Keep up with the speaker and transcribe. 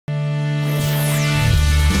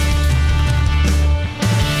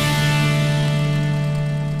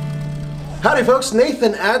Howdy folks,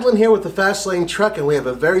 Nathan Adlin here with the Fast Lane Truck, and we have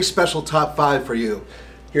a very special top 5 for you.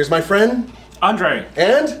 Here's my friend Andre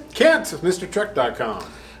and Kent of MrTruck.com.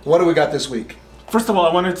 What do we got this week? First of all,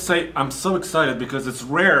 I wanted to say I'm so excited because it's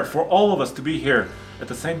rare for all of us to be here at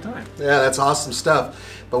the same time. Yeah, that's awesome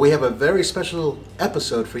stuff. But we have a very special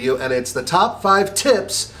episode for you, and it's the top 5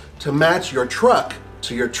 tips to match your truck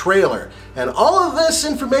to your trailer. And all of this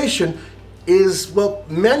information is, well,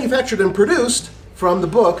 manufactured and produced from the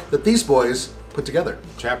book that these boys put together.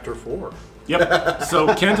 Chapter 4. Yep.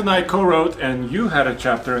 So Kent and I co-wrote, and you had a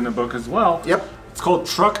chapter in the book as well. Yep. It's called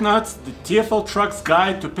Truck Nuts, the TFL Truck's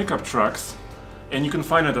Guide to Pickup Trucks. And you can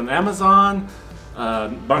find it on Amazon,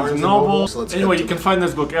 Barnes & Noble. So anyway, you can find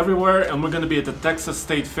this book everywhere, and we're going to be at the Texas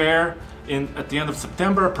State Fair at the end of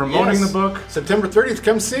September promoting the book. September 30th,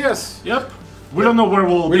 come see us. Yep. We don't know where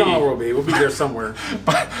we'll be. We don't know where we'll be. We'll be there somewhere.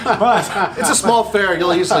 but It's a small fair,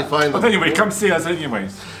 you'll easily find them. But anyway, come see us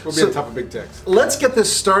anyways. We'll be on top of Big Tex. Let's get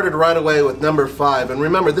this started right away with number 5. And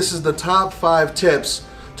remember, this is the top 5 tips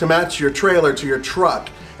to match your trailer to your truck.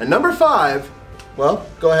 And number 5, well,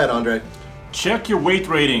 go ahead, Andre. Check your weight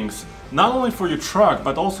ratings, not only for your truck,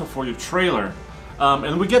 but also for your trailer.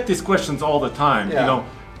 And we get these questions all the time. Yeah. You know,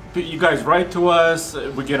 you guys write to us,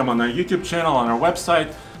 we get them on our YouTube channel, on our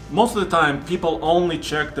website. Most of the time, people only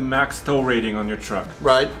check the max tow rating on your truck.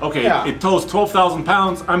 Right. Okay, Yeah. it tows 12,000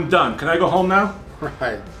 pounds, I'm done. Can I go home now?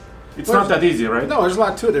 Right. It's not that easy, right? No, there's a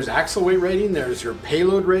lot to it. There's axle weight rating, there's your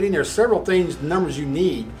payload rating, there's several things, numbers you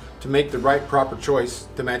need to make the right proper choice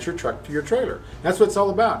to match your truck to your trailer. That's what it's all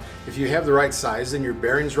about. If you have the right size, then your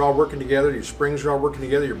bearings are all working together, your springs are all working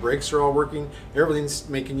together, your brakes are all working, everything's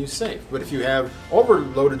making you safe. But if you have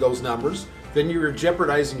overloaded those numbers, then you're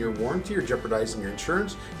jeopardizing your warranty, you're jeopardizing your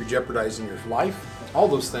insurance, you're jeopardizing your life. All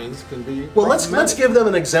those things can be Well, let's give them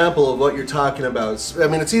an example of what you're talking about. I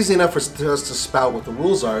mean, it's easy enough for us to spout what the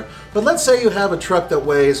rules are, but let's say you have a truck that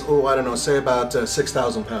weighs, oh, I don't know, say about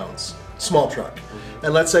 6,000 pounds, small truck.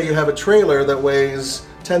 And let's say you have a trailer that weighs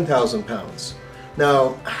 10,000 pounds.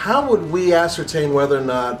 Now, how would we ascertain whether or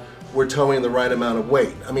not we're towing the right amount of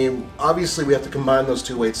weight? I mean, obviously we have to combine those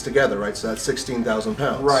two weights together, right? So that's 16,000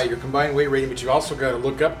 pounds. Right, your combined weight rating, but you've also got to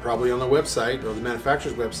look up probably on the website or the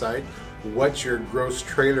manufacturer's website what your gross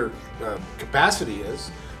trailer capacity is,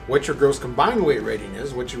 what your gross combined weight rating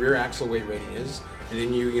is, what your rear axle weight rating is, and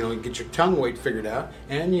then you get your tongue weight figured out,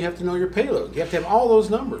 and you have to know your payload. You have to have all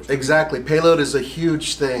those numbers. Exactly. Payload is a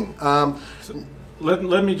huge thing. Let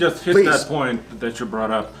me just hit Please. that point that you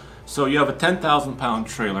brought up. So you have a 10,000 pound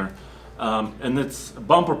trailer, and it's a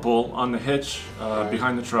bumper pull on the hitch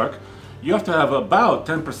behind the truck. You have to have about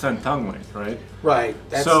 10% tongue weight, right? Right.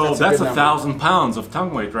 That's a good number. 1,000 pounds of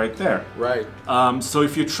tongue weight right there. Right. So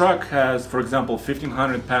if your truck has, for example,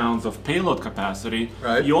 1,500 pounds of payload capacity,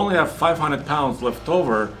 Right. you only have 500 pounds left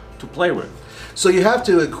over to play with. So you have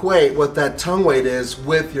to equate what that tongue weight is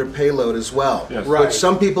with your payload as well, Yes. Right. which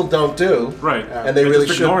some people don't do. Right. And they really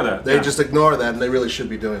just should ignore that. They Yeah. just ignore that, and they really should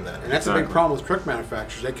be doing that. And that's a big Exactly. problem with truck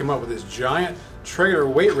manufacturers. They come up with this giant trailer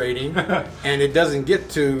weight rating, and it doesn't get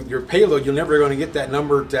to your payload. You're never going to get that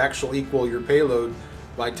number to actually equal your payload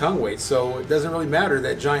by tongue weight. So it doesn't really matter,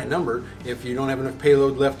 that giant number, if you don't have enough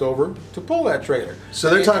payload left over to pull that trailer. So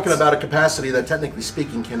they're talking It's- about a capacity that, technically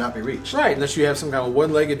speaking, cannot be reached. Right, unless you have some kind of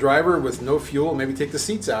one-legged driver with no fuel, maybe take the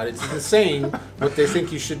seats out. It's insane what they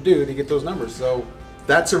think you should do to get those numbers. So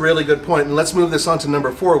That's a really good point. And let's move this on to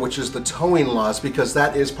number 4, which is the towing laws, because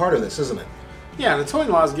that is part of this, isn't it? yeah, the towing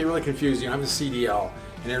laws get really confusing. I have the CDL,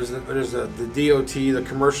 and there's the DOT, the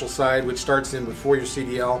commercial side, which starts in before your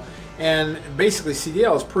CDL. And basically,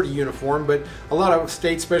 CDL is pretty uniform, but a lot of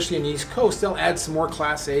states, especially in the East Coast, they'll add some more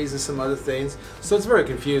Class A's and some other things. So it's very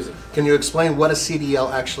confusing. Can you explain what a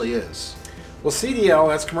CDL actually is? Well, CDL,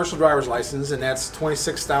 that's commercial driver's license, and that's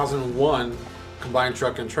 26,001 combined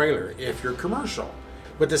truck and trailer if you're commercial.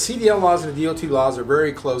 But the CDL laws and the DOT laws are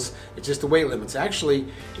very close. It's just the weight limits. Actually,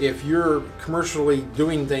 if you're commercially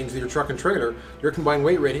doing things with your truck and trailer, your combined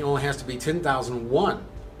weight rating only has to be 10,001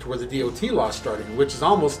 to where the DOT law is starting, which is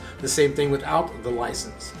almost the same thing without the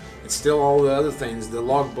license. It's still all the other things, the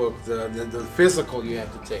logbook, the physical you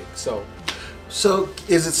have to take. So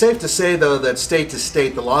is it safe to say, though, that state to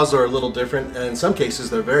state the laws are a little different, and in some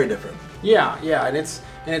cases they're very different? Yeah, and it's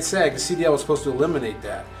sad. The CDL was supposed to eliminate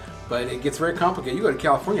that, but it gets very complicated. You go to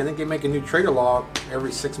California, I think they make a new trailer law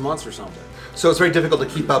every 6 months or something. So it's very difficult to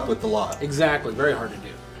keep up with the law. Exactly, very hard to do.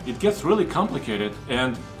 It gets really complicated,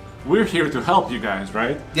 and we're here to help you guys,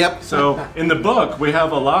 right? Yep. So in the book, we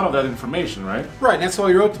have a lot of that information, right? Right, and that's why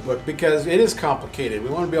we wrote the book, because it is complicated. We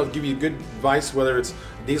want to be able to give you good advice, whether it's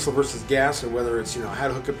diesel versus gas, or whether it's how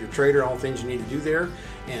to hook up your trailer, all the things you need to do there,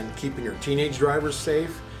 and keeping your teenage drivers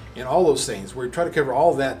safe, and all those things. We try to cover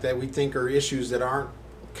all that we think are issues that aren't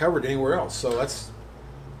covered anywhere else. So that's.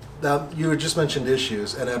 Now, you just mentioned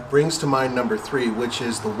issues, and it brings to mind number 3, which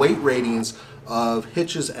is the weight ratings of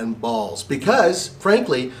hitches and balls. Because,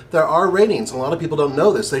 frankly, there are ratings, and a lot of people don't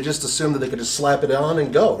know this. They just assume that they could just slap it on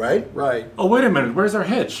and go, right? Right. Oh, wait a minute. Where's our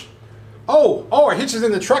hitch? Oh, our hitch is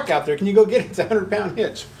in the truck out there. Can you go get it? It's a 100-pound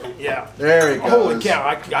hitch. Yeah. There he goes. Holy cow,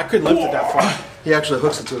 I couldn't lift it that far. He actually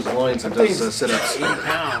hooks it to his loins and does sit-ups. 8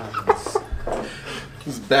 pounds.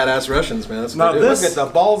 These badass Russians, man. That's Now what they do. this- Look at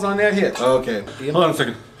the balls on that hitch. Okay. Hold on a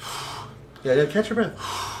second. Yeah, catch your breath.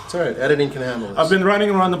 It's all right. Editing can handle this. I've been running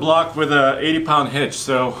around the block with a 80-pound hitch,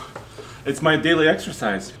 so it's my daily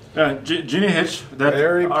exercise. Genie Hitch, that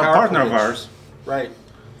Very our powerful partner of hitch. ours. Right.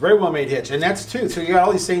 Very well made hitch. And that's too. So you got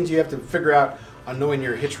all these things you have to figure out on knowing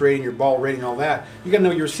your hitch rating, your ball rating, all that. You got to know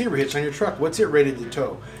your receiver hitch on your truck. What's it rated to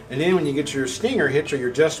tow? And then when you get your Stinger hitch or your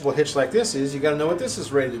adjustable hitch like this is, you got to know what this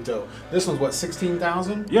is rated to tow. This one's what,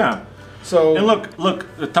 16,000? Yeah. So And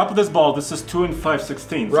look, the top of this ball, this is 2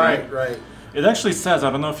 5/16. right. It actually says, I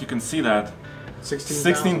don't know if you can see that,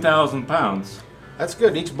 16,000 pounds. That's good.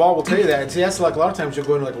 And each ball will tell you that. And see, that's like a lot of times you'll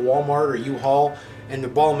go into like a Walmart or U-Haul, and the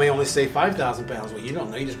ball may only say 5,000 pounds. Well, you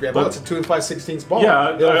don't know. You just grab it. It's a 2 5/16 ball.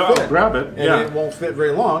 Yeah, It'll I'll fit. grab it. And Yeah. it won't fit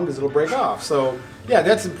very long because it'll break off. So, yeah,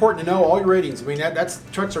 that's important to know all your ratings. I mean,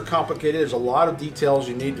 trucks are complicated. There's a lot of details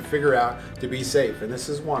you need to figure out to be safe, and this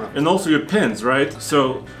is one of them. And also your pins, right?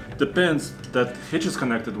 So the pins that hitch is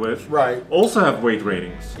connected with Right. also have weight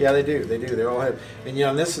ratings. Yeah, they do. They do. They all have. And you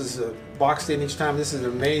know, this is boxed in each time. This is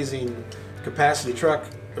an amazing capacity truck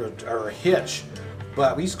or a hitch.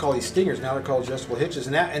 But we used to call these Stingers. Now they're called adjustable hitches.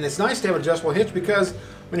 And it's nice to have an adjustable hitch because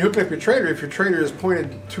when you hook up your trailer, if your trailer is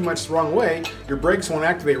pointed too much the wrong way, your brakes won't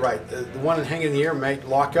activate right. The one hanging in the air might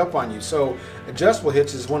lock up on you. So adjustable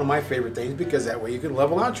hitch is one of my favorite things because that way you can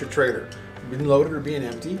level out your trailer, being loaded or being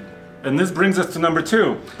empty. And this brings us to number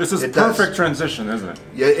 2. This is It does. perfect transition, isn't it?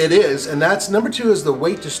 Yeah, it is. And that's number 2 is the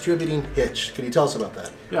weight distributing hitch. Can you tell us about that?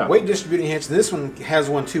 Yeah. Weight distributing hitch. This one has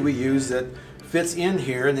one too we use that fits in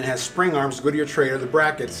here and then has spring arms to go to your trailer, the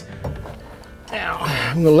brackets. Now,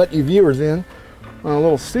 I'm going to let you viewers in on a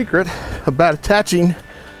little secret about attaching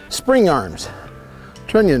spring arms,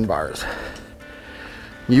 trunnion bars.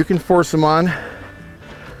 You can force them on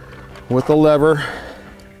with a lever.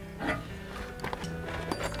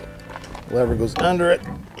 Lever goes under it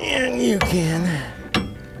and you can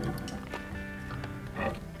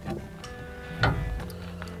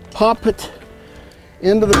pop it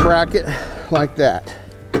into the bracket like that.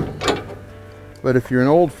 But if you're an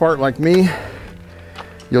old fart like me,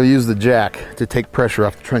 you'll use the jack to take pressure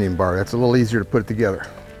off the trunnion bar. That's a little easier to put it together.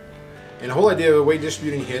 And the whole idea of a weight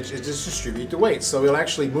distributing hitch is just distribute the weight. So it'll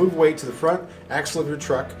actually move weight to the front axle of your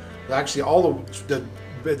truck. Actually, all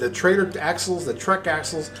the trailer axles, the truck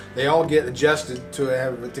axles, they all get adjusted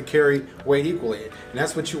to carry weight equally. And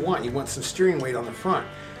that's what you want. You want some steering weight on the front.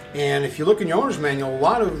 And if you look in your owner's manual, a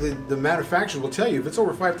lot of the manufacturers will tell you if it's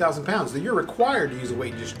over 5,000 pounds that you're required to use a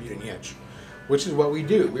weight distributing hitch, which is what we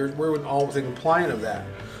do. We're all compliant of that.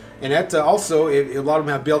 And that also, a lot of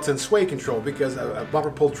them have built-in sway control because a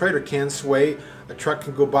bumper pull trailer can sway. A truck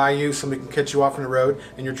can go by you, somebody can cut you off on the road,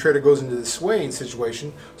 and your trailer goes into the swaying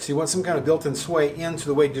situation. So you want some kind of built-in sway into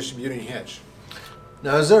the weight distributing hitch.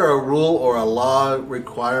 Now, is there a rule or a law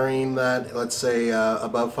requiring that, let's say,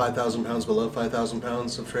 above 5,000 pounds, below 5,000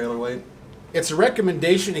 pounds of trailer weight? It's a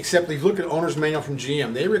recommendation, except if you look at owner's manual from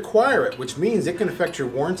GM, they require it, which means it can affect your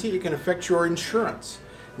warranty, it can affect your insurance.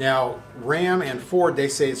 Now, Ram and Ford, they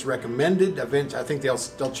say it's recommended. I think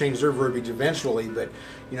they'll change their verbiage eventually, but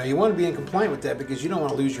you want to be in compliance with that because you don't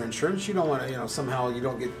want to lose your insurance. You don't want to, somehow you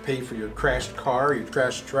don't get paid for your crashed car, your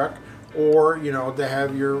crashed truck, or to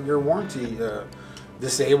have your warranty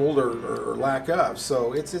disabled or lack of.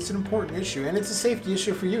 So it's an important issue, and it's a safety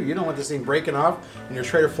issue for you. You don't want this thing breaking off and your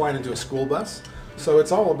trailer flying into a school bus. So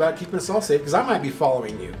it's all about keeping us all safe because I might be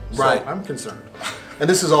following you. So Right. I'm concerned. And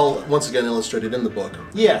this is all, once again, illustrated in the book.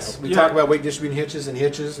 Yes, we Yeah. talk about weight distributing hitches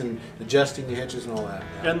and adjusting the hitches and all that.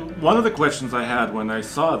 Yeah. And one of the questions I had when I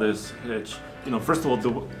saw this hitch, first of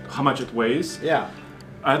all, how much it weighs. Yeah.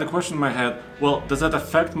 I had a question in my head, well, does that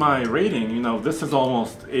affect my rating? This is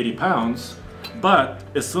almost 80 pounds, but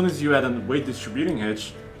as soon as you add a weight distributing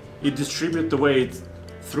hitch, you distribute the weight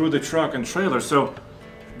through the truck and trailer, so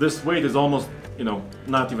this weight is almost,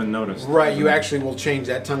 not even noticed. Right, you actually will change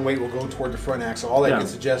that ton weight will go toward the front axle. All that Yeah.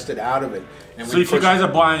 gets adjusted out of it. And So we if you push- guys are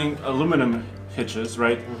buying aluminum hitches,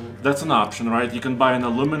 right, that's an option, right? You can buy an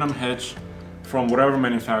aluminum hitch from whatever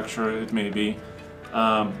manufacturer it may be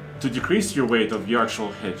to decrease your weight of your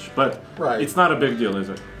actual hitch, but Right. it's not a big deal, is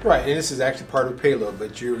it? Right, and this is actually part of payload,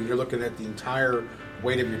 but you're looking at the entire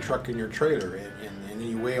weight of your truck and your trailer, and then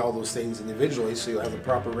you weigh all those things individually so you'll have the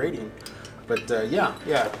proper rating. But yeah.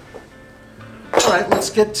 All right, let's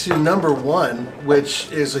get to number one, which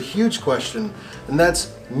is a huge question, and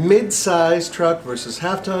that's mid-size truck versus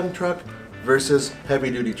half-ton truck versus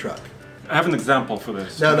heavy-duty truck. I have an example for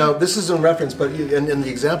this. Now, this is in reference, but and the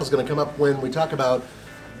example is going to come up when we talk about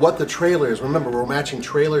what the trailer is. Remember, we're matching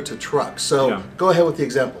trailer to truck. So Yeah. go ahead with the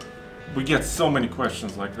example. We get so many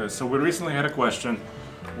questions like this. So we recently had a question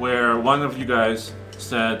where one of you guys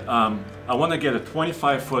said, I want to get a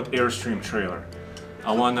 25-foot Airstream trailer.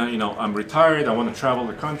 I want to, I'm retired, I want to travel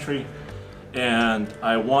the country, and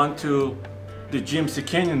I want to, the GMC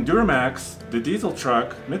Canyon Duramax, the diesel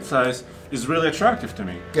truck, midsize, is really attractive to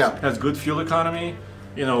me. Yeah. Has good fuel economy,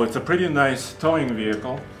 it's a pretty nice towing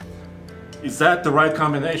vehicle. Is that the right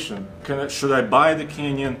combination? Should I buy the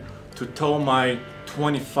Canyon to tow my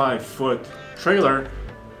 25-foot trailer,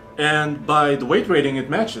 and by the weight rating it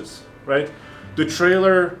matches, right? The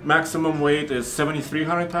trailer maximum weight is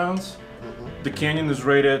 7,300 pounds. The Canyon is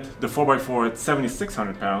rated, the 4x4, at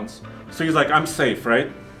 7,600 pounds. So he's like, I'm safe,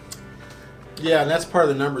 right? Yeah, and that's part of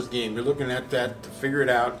the numbers game. You're looking at that to figure it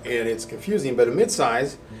out, and it's confusing. But a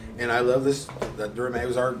midsize, and I love this, that Duramax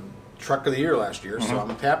was our truck of the year last year, so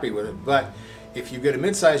I'm happy with it. But if you get a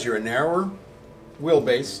midsize, you're a narrower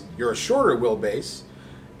wheelbase, you're a shorter wheelbase,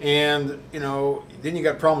 and then you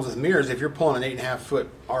got problems with mirrors. If you're pulling an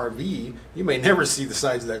 8.5-foot RV, you may never see the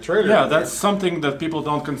sides of that trailer. Yeah, that's something that people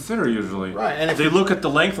don't consider usually. Right, and if they look at the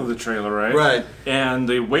length of the trailer, right? Right. And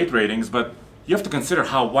the weight ratings, but you have to consider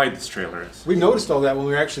how wide this trailer is. We noticed all that when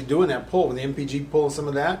we were actually doing that pull, with the MPG pull and some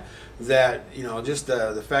of that, just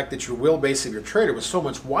the fact that your wheelbase of your trailer was so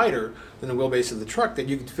much wider than the wheelbase of the truck that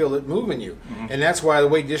you could feel it moving you. And that's why the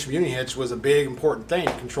weight distributing hitch was a big important thing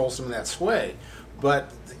to control some of that sway.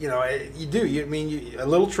 But a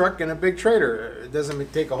little truck and a big trailer, it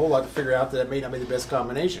doesn't take a whole lot to figure out that it may not be the best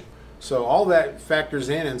combination. So all that factors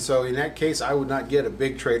in, and so in that case, I would not get a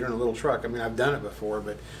big trailer and a little truck. I mean, I've done it before,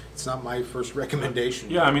 but it's not my first recommendation.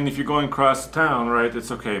 Yeah, I mean, if you're going across town, right, it's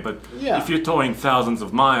okay. But Yeah. if you're towing thousands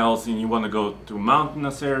of miles and you want to go to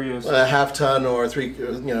mountainous areas, A half-ton or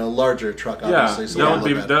larger truck, obviously. So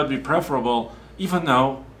that would be preferable. Even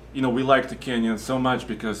though we like the Canyon so much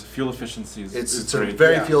because fuel efficiency is It's a great.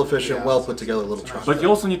 very Yeah. fuel efficient, Yeah. well put together little truck. But you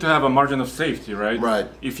also need to have a margin of safety, right? Right.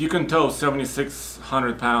 If you can tow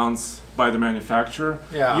 7,600 pounds by the manufacturer,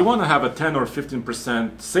 Yeah. you want to have a 10 or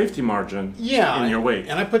 15% safety margin in your weight.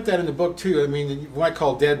 And I put that in the book too. I mean, what I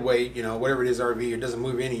call dead weight, whatever it is, RV, it doesn't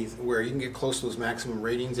move anywhere. You can get close to those maximum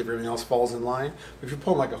ratings if everything else falls in line. But if you're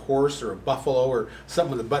pulling like a horse or a buffalo or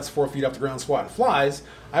something with the butt's 4 feet off the ground, swatting flies,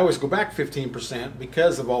 I always go back 15%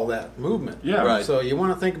 because of all that movement. Yeah. Right. So you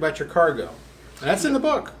want to think about your cargo. And that's in the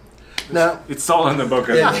book. Now, It's all in the book.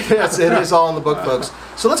 I think. yes, it is all in the book, folks.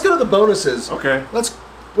 So let's go to the bonuses. Okay.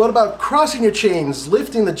 What about crossing your chains,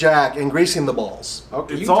 lifting the jack, and greasing the balls?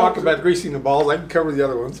 Okay, It's you can all- talk about greasing the balls. I can cover the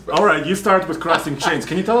other ones. But All right, you start with crossing chains.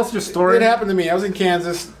 Can you tell us your story? it happened to me. I was in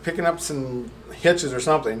Kansas picking up some hitches or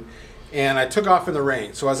something, and I took off in the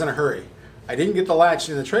rain, so I was in a hurry. I didn't get the latch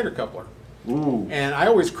in the trailer coupler. Ooh. And I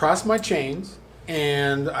always cross my chains,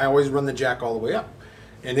 and I always run the jack all the way up.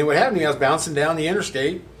 And then what happened to me, I was bouncing down the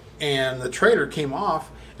interstate, and the trailer came off,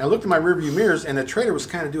 and I looked in my rearview mirrors, and the trailer was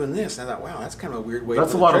kind of doing this. And I thought, wow, that's kind of a weird way.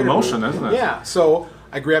 That's for a the lot of trailer to motion, move. isn't it? Yeah. So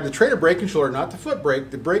I grabbed the trailer brake controller, not the foot brake,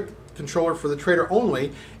 the brake controller for the trailer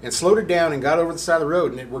only, and slowed it down and got over the side of the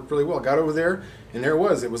road, and it worked really well. Got over there, and there it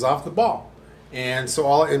was off the ball. And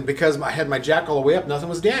because I had my jack all the way up, nothing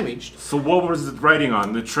was damaged. So what was it riding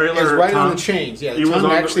on? The trailer? It was right on tongue? the chains. Yeah, It the was tongue on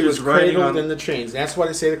the- actually it was riding cradled on- in the chains. That's why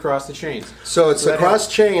they say to cross the chains. So it's So the that cross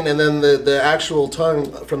chain, and then the actual tongue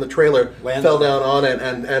from the trailer Landed fell on down on it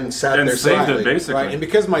and sat And there saved it, safely. basically. Right, and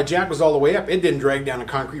because my jack was all the way up, it didn't drag down the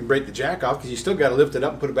concrete and break the jack off because you still got to lift it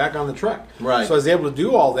up and put it back on the truck. Right. So I was able to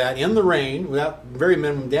do all that in the rain without very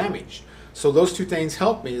minimum damage. So those two things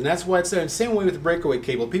helped me, and that's why it's there. And same way with the breakaway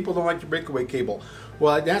cable. People don't like the breakaway cable.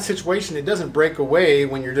 Well, in that situation, it doesn't break away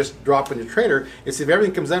when you're just dropping your trailer. It's if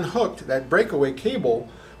everything comes unhooked, that breakaway cable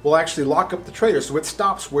will actually lock up the trailer so it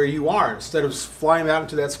stops where you are instead of flying out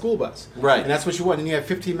into that school bus. Right. And that's what you want. And you have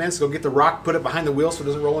 15 minutes to go get the rock, put it behind the wheel so it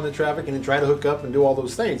doesn't roll into traffic, and then try to hook up and do all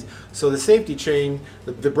those things. So the safety chain,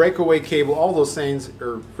 the breakaway cable, all those things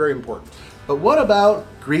are very important. But what about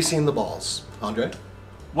greasing the balls, Andre?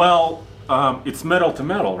 Well, it's metal to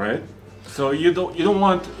metal, right? So you don't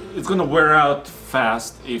want it's going to wear out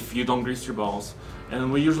fast if you don't grease your balls,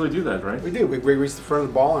 and we usually do that, right? We do. We grease the front of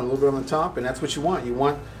the ball and a little bit on the top, and that's what you want. You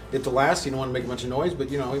want it to last. You don't want to make a bunch of noise, but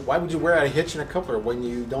you know, why would you wear out a hitch and a coupler when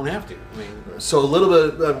you don't have to? I mean, So a little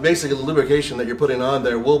bit, basically the lubrication that you're putting on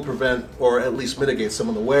there will prevent or at least mitigate some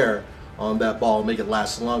of the wear on that ball and make it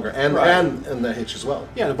last longer, and Right. and the hitch as well.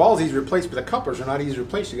 yeah, the ball's easy to replace, but the couplers are not easy to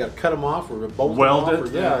replace. You got to cut them off or bolt them Welded, off.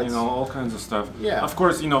 Or, yeah, you it's- know, all kinds of stuff. Yeah. Of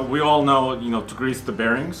course, you know, we all know, you know, to grease the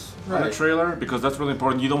bearings on the Right. trailer, because that's really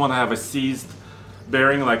important. You don't want to have a seized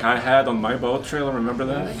bearing like I had on my boat trailer, remember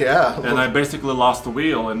that? Yeah. And I basically lost the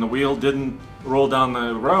wheel, and the wheel didn't roll down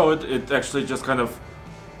the road. It actually just kind of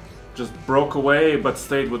just broke away, but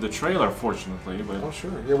stayed with the trailer, fortunately. But Oh, sure.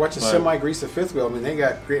 You're watching But- semi grease the fifth wheel. I mean, they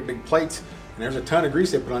got great big plates, and there's a ton of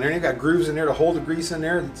grease they put on there. And they got grooves in there to hold the grease in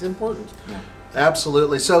there. It's important.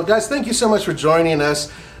 Absolutely. So, guys, thank you so much for joining us.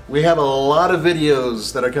 We have a lot of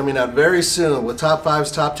videos that are coming out very soon with top 5s,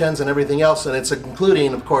 top 10s, and everything else, and it's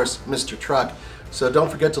including, of course, Mr. Truck. So don't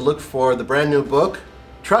forget to look for the brand new book,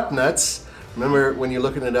 Truck Nuts. Remember, when you're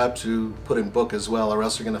looking it up, to put in book as well, or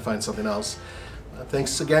else you're going to find something else.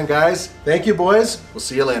 Thanks again, guys. Thank you, boys. We'll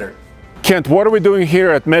see you later. Kent, what are we doing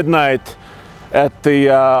here at midnight at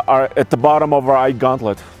the bottom of our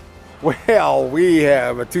iGauntlet? Well, we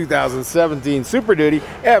have a 2017 Super Duty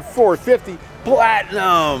F450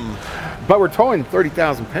 Platinum, but we're towing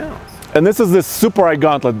 30,000 pounds. And this is the Super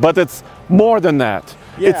iGauntlet, but it's more than that.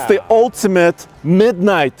 It's Yeah. the ultimate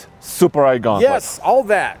midnight Super iGauntlet. Yes, all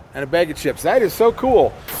that and a bag of chips. That is so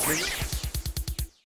cool.